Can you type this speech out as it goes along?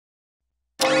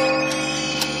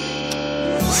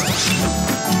Hello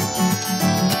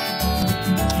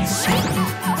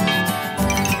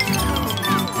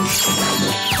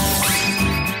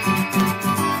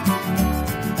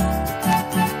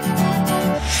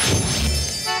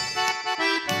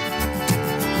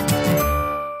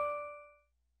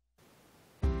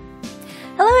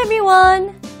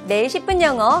everyone! 매일 10분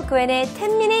영어, 그웬의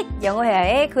 10minute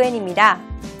영어회화의 그웬입니다.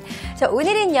 자,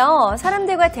 오늘은요,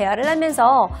 사람들과 대화를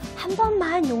하면서 한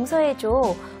번만 용서해줘,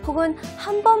 혹은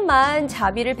한 번만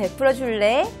자비를 베풀어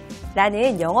줄래?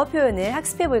 라는 영어 표현을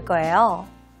학습해 볼 거예요.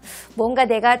 뭔가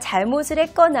내가 잘못을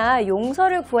했거나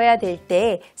용서를 구해야 될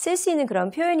때 쓸 수 있는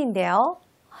그런 표현인데요.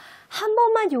 한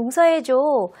번만 용서해줘,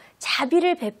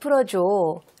 자비를 베풀어줘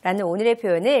라는 오늘의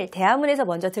표현을 대화문에서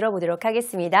먼저 들어보도록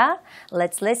하겠습니다.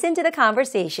 Let's listen to the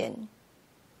conversation.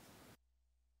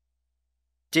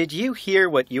 Did you hear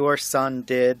what your son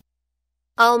did?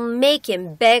 I'll make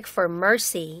him beg for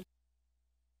mercy.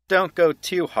 Don't go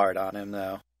too hard on him,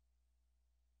 though.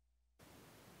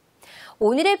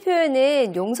 오늘의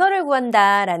표현은 용서를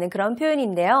구한다 라는 그런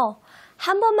표현인데요.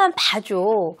 한 번만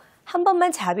봐줘, 한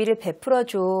번만 자비를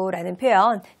베풀어줘 라는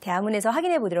표현 대화문에서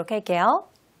확인해 보도록 할게요.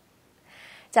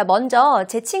 자, 먼저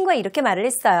제 친구가 이렇게 말을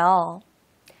했어요.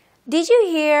 Did you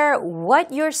hear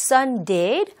what your son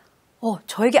did?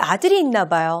 저에게 아들이 있나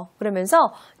봐요.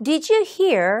 그러면서 Did you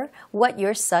hear what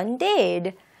your son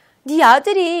did? 네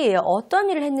아들이 어떤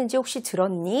일을 했는지 혹시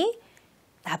들었니?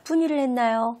 나쁜 일을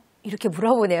했나요? 이렇게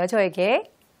물어보네요, 저에게.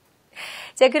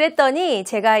 자, 그랬더니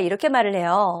제가 이렇게 말을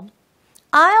해요.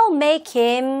 I'll make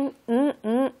him,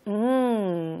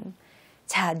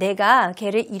 자, 내가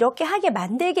걔를 이렇게 하게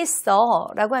만들겠어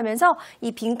라고 하면서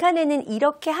이 빈칸에는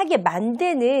이렇게 하게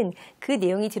만드는 그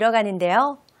내용이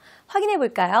들어가는데요. 확인해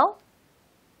볼까요?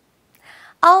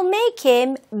 I'll make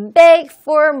him beg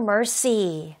for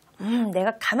mercy.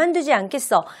 내가 가만두지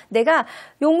않겠어. 내가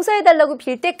용서해달라고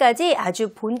빌 때까지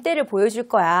아주 본때를 보여줄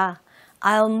거야.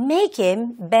 I'll make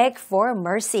him beg for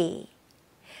mercy.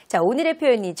 자, 오늘의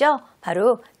표현이죠.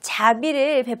 바로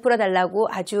자비를 베풀어 달라고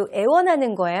아주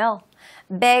애원하는 거예요.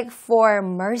 Beg for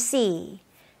mercy.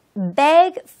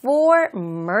 Beg for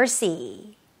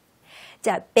mercy.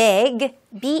 자, beg,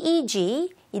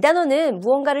 B-E-G. 이 단어는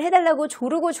무언가를 해달라고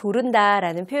조르고 조른다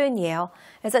라는 표현이에요.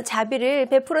 그래서 자비를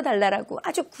베풀어 달라고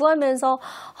아주 구하면서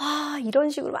이런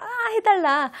식으로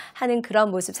해달라 하는 그런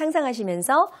모습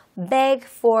상상하시면서 beg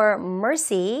for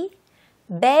mercy,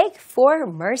 beg for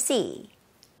mercy.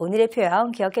 오늘의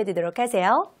표현 기억해 두도록 하세요.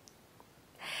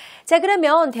 자,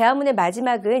 그러면 대화문의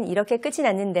마지막은 이렇게 끝이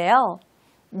났는데요.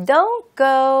 Don't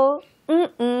go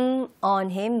on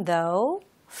him though.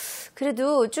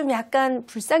 그래도 좀 약간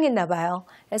불쌍했나 봐요.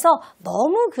 그래서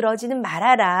너무 그러지는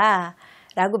말아라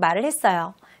라고 말을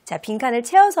했어요. 자, 빈칸을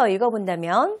채워서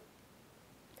읽어본다면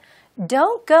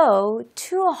Don't go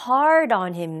too hard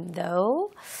on him though.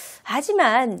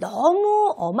 하지만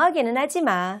너무 엄하게는 하지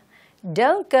마.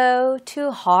 Don't go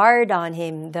too hard on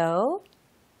him though.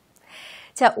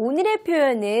 자, 오늘의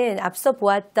표현은 앞서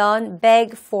보았던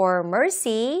beg for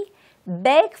mercy,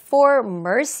 beg for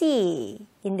mercy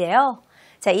인데요.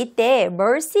 자, 이때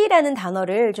mercy라는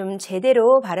단어를 좀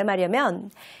제대로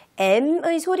발음하려면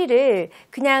M의 소리를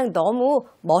그냥 너무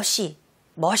머시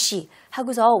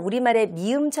하고서 우리말의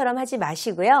미음처럼 하지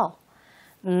마시고요.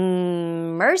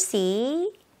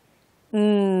 mercy,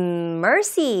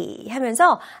 mercy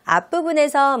하면서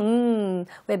앞부분에서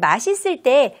왜 맛있을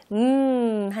때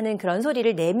하는 그런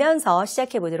소리를 내면서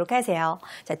시작해 보도록 하세요.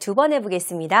 자, 두 번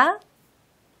해보겠습니다.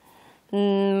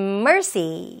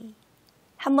 mercy.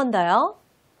 한 번 더요.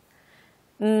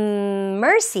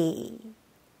 mercy.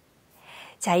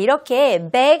 자, 이렇게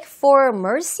beg for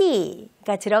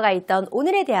mercy가 들어가 있던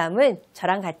오늘의 대화문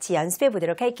저랑 같이 연습해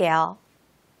보도록 할게요.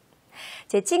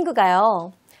 제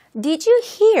친구가요. Did you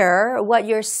hear what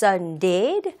your son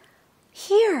did?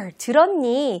 Hear,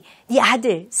 들었니? 네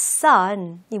아들,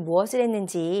 son, 이 무엇을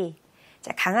했는지.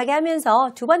 자, 강하게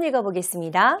하면서 두 번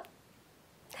읽어보겠습니다.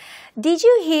 Did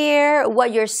you hear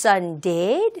what your son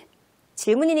did?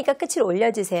 질문이니까 끝을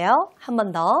올려주세요. 한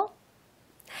번 더.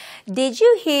 Did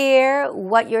you hear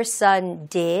what your son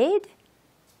did?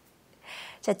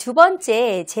 자, 두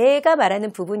번째 제가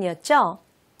말하는 부분이었죠.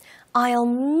 I'll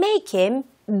make him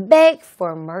beg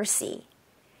for mercy.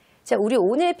 자, 우리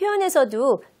오늘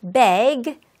표현에서도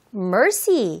beg,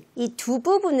 mercy 이 두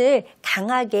부분을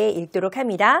강하게 읽도록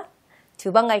합니다.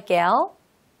 두 번 갈게요.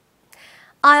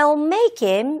 I'll make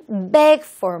him beg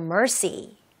for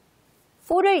mercy.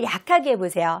 for를 약하게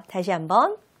해보세요. 다시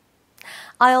한번.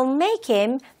 I'll make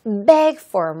him beg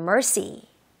for mercy.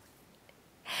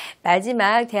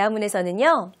 마지막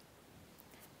대화문에서는요.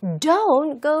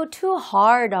 Don't go too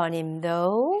hard on him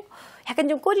though. 약간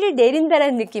좀 꼬리를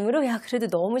내린다는 느낌으로 야 그래도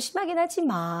너무 심하긴 하지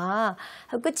마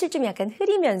하고 끝을 좀 약간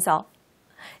흐리면서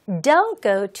Don't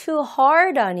go too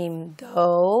hard on him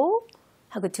though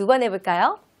하고 두 번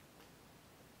해볼까요?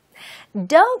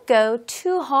 Don't go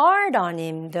too hard on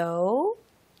him though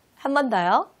한 번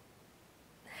더요.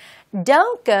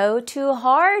 Don't go too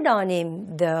hard on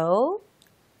him though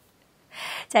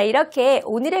자, 이렇게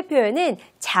오늘의 표현은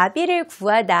자비를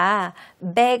구하다,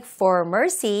 beg for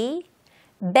mercy,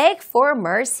 beg for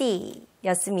mercy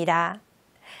였습니다.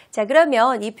 자,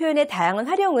 그러면 이 표현의 다양한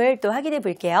활용을 또 확인해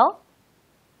볼게요.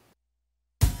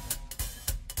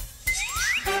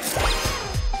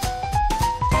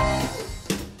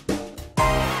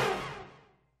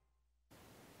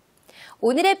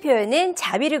 오늘의 표현은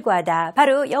자비를 구하다.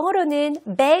 바로 영어로는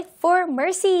beg for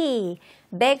mercy,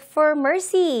 beg for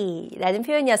mercy 라는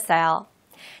표현이었어요.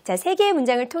 자, 세 개의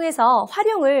문장을 통해서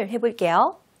활용을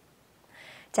해볼게요.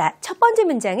 자, 첫 번째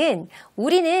문장은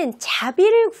우리는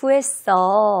자비를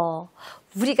구했어.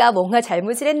 우리가 뭔가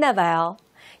잘못을 했나 봐요.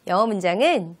 영어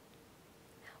문장은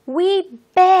We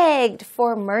begged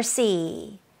for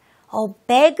mercy.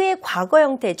 beg의 과거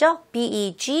형태죠.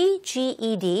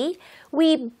 B-E-G-G-E-D.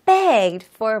 We begged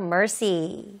for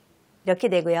mercy. 이렇게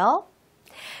되고요.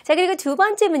 자, 그리고 두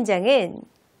번째 문장은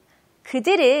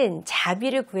그들은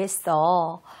자비를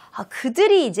구했어.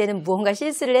 그들이 이제는 무언가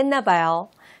실수를 했나 봐요.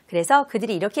 그래서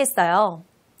그들이 이렇게 했어요.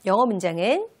 영어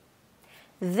문장은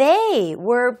They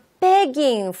were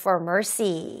begging for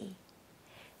mercy.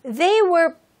 They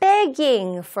were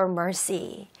begging for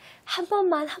mercy. 한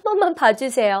번만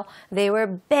봐주세요. They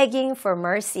were begging for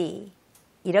mercy.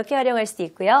 이렇게 활용할 수도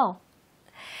있고요.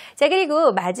 자,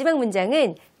 그리고 마지막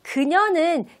문장은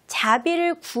그녀는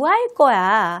자비를 구할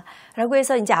거야. 라고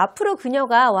해서 이제 앞으로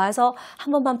그녀가 와서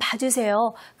한 번만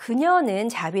봐주세요. 그녀는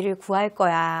자비를 구할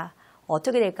거야.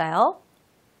 어떻게 될까요?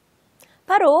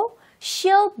 바로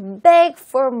She'll beg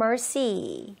for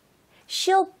mercy.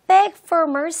 She'll beg for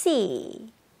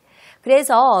mercy.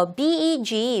 그래서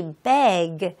beg,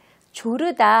 beg,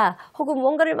 조르다 혹은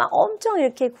뭔가를 막 엄청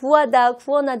이렇게 구하다,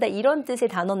 구원하다 이런 뜻의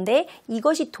단어인데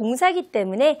이것이 동사이기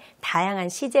때문에 다양한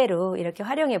시제로 이렇게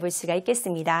활용해 볼 수가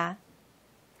있겠습니다.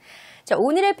 자,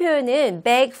 오늘의 표현은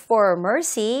beg for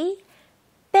mercy,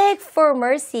 beg for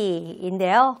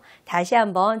mercy인데요. 다시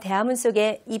한번 대화문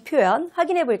속의 이 표현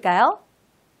확인해 볼까요?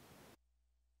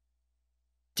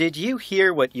 Did you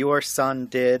hear what your son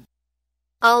did?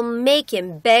 I'll make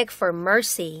him beg for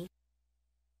mercy.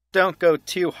 Don't go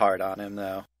too hard on him,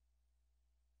 though.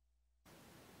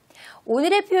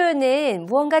 오늘의 표현은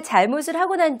무언가 잘못을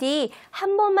하고 난 뒤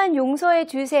한 번만 용서해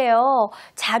주세요.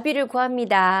 자비를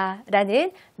구합니다.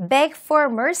 라는 beg for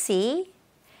mercy,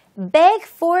 beg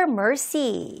for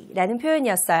mercy 라는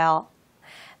표현이었어요.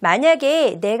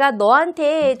 만약에 내가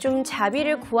너한테 좀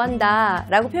자비를 구한다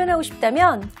라고 표현하고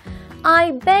싶다면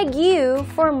I beg you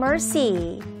for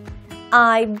mercy.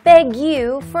 I beg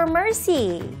you for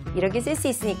mercy. 이렇게 쓸 수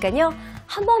있으니까요.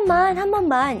 한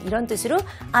번만 이런 뜻으로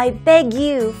I beg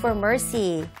you for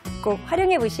mercy 꼭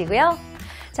활용해 보시고요.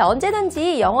 자,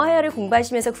 언제든지 영어회화를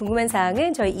공부하시면서 궁금한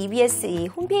사항은 저희 EBS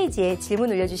홈페이지에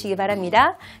질문 올려주시기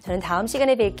바랍니다. 저는 다음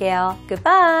시간에 뵐게요.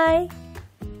 Goodbye.